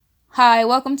Hi,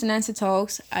 welcome to Nancy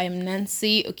Talks. I'm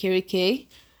Nancy Okereke.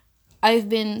 I've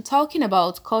been talking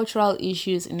about cultural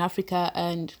issues in Africa,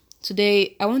 and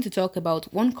today I want to talk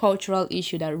about one cultural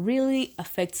issue that really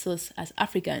affects us as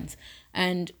Africans,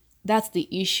 and that's the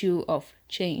issue of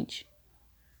change.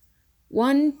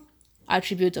 One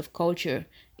attribute of culture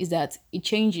is that it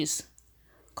changes.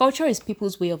 Culture is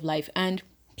people's way of life, and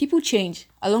people change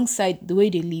alongside the way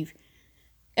they live.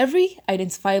 Every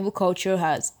identifiable culture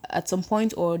has, at some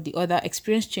point or the other,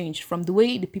 experienced change from the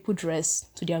way the people dress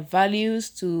to their values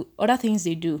to other things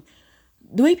they do.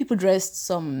 The way people dressed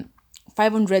some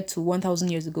 500 to 1000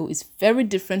 years ago is very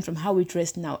different from how we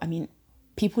dress now. I mean,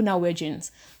 people now wear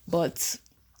jeans, but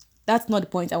that's not the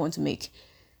point I want to make.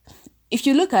 If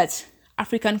you look at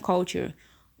African culture,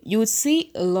 you would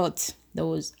see a lot that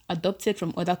was adopted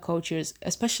from other cultures,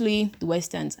 especially the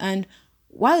Westerns. And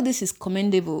while this is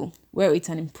commendable, where it's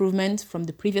an improvement from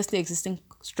the previously existing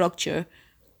structure,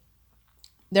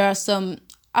 there are some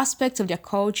aspects of their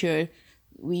culture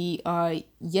we are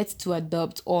yet to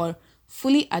adopt or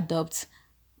fully adopt,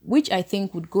 which I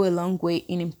think would go a long way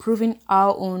in improving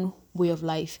our own way of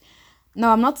life.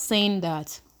 Now, I'm not saying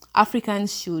that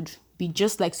Africans should be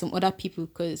just like some other people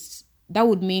because that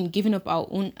would mean giving up our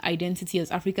own identity as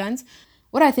Africans.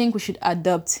 What I think we should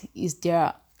adopt is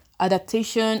their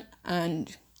adaptation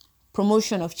and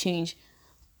promotion of change.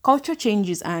 Culture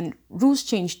changes and rules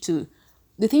change too.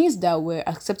 The things that were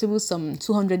acceptable some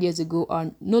 200 years ago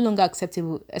are no longer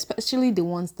acceptable, especially the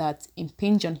ones that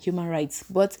impinge on human rights.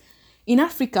 But in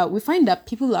Africa, we find that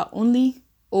people are only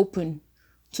open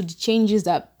to the changes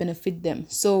that benefit them.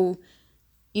 So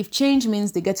if change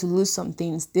means they get to lose some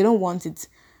things, they don't want it.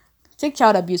 Take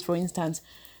child abuse, for instance.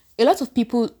 A lot of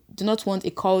people do not want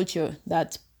a culture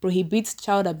that prohibits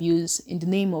child abuse in the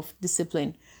name of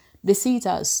discipline. They see it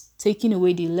as taking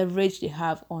away the leverage they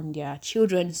have on their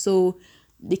children. So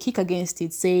they kick against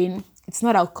it, saying it's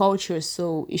not our culture,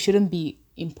 so it shouldn't be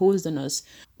imposed on us.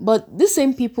 But these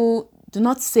same people do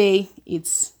not say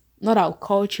it's not our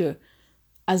culture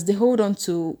as they hold on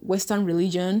to Western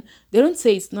religion. They don't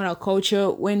say it's not our culture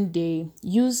when they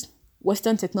use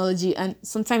Western technology and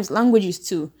sometimes languages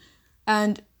too.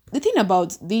 And the thing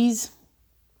about these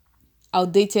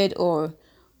outdated or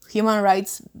human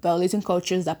rights violating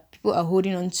cultures that people are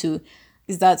holding on to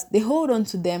is that they hold on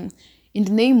to them in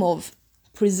the name of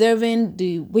preserving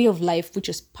the way of life which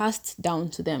is passed down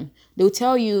to them. They'll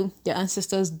tell you their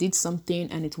ancestors did something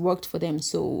and it worked for them,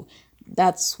 so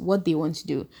that's what they want to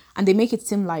do. And they make it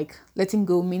seem like letting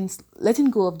go means letting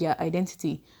go of their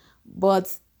identity.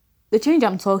 But the change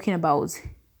I'm talking about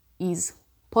is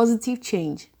positive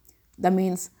change. That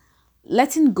means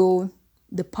letting go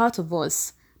the part of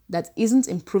us that isn't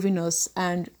improving us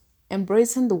and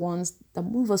embracing the ones that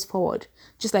move us forward,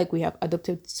 just like we have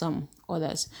adopted some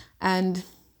others. And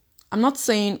I'm not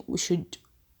saying we should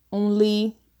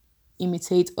only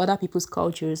imitate other people's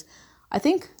cultures. I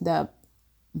think that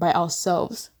by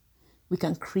ourselves, we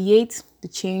can create the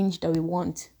change that we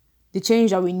want, the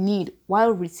change that we need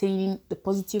while retaining the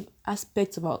positive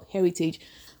aspects of our heritage.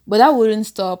 But that wouldn't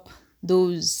stop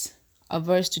those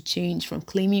averse to change from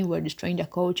claiming we're destroying their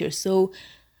culture. So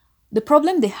the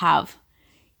problem they have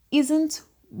isn't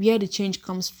where the change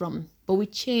comes from, but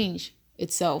with change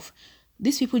itself.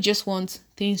 These people just want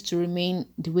things to remain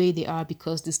the way they are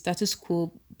because the status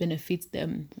quo benefits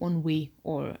them one way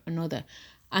or another.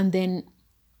 And then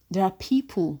there are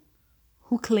people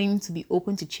who claim to be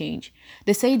open to change.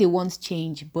 They say they want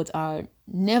change, but are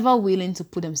never willing to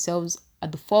put themselves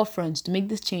at the forefront to make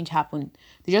this change happen.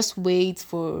 They just wait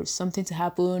for something to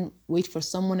happen, wait for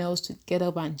someone else to get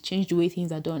up and change the way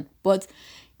things are done. But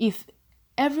if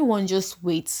everyone just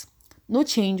waits, no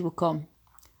change will come.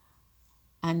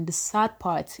 And the sad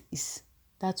part is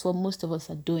that's what most of us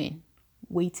are doing,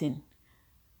 waiting.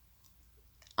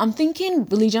 I'm thinking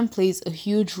religion plays a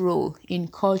huge role in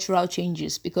cultural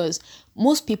changes because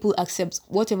most people accept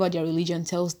whatever their religion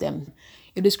tells them.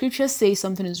 If the scriptures say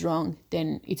something is wrong,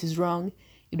 then it is wrong.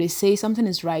 If they say something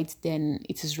is right, then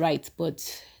it is right.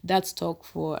 But that's talk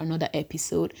for another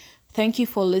episode. Thank you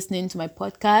for listening to my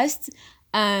podcast.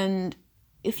 And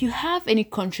if you have any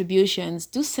contributions,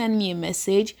 do send me a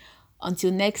message.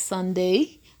 Until next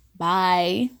Sunday,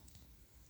 bye.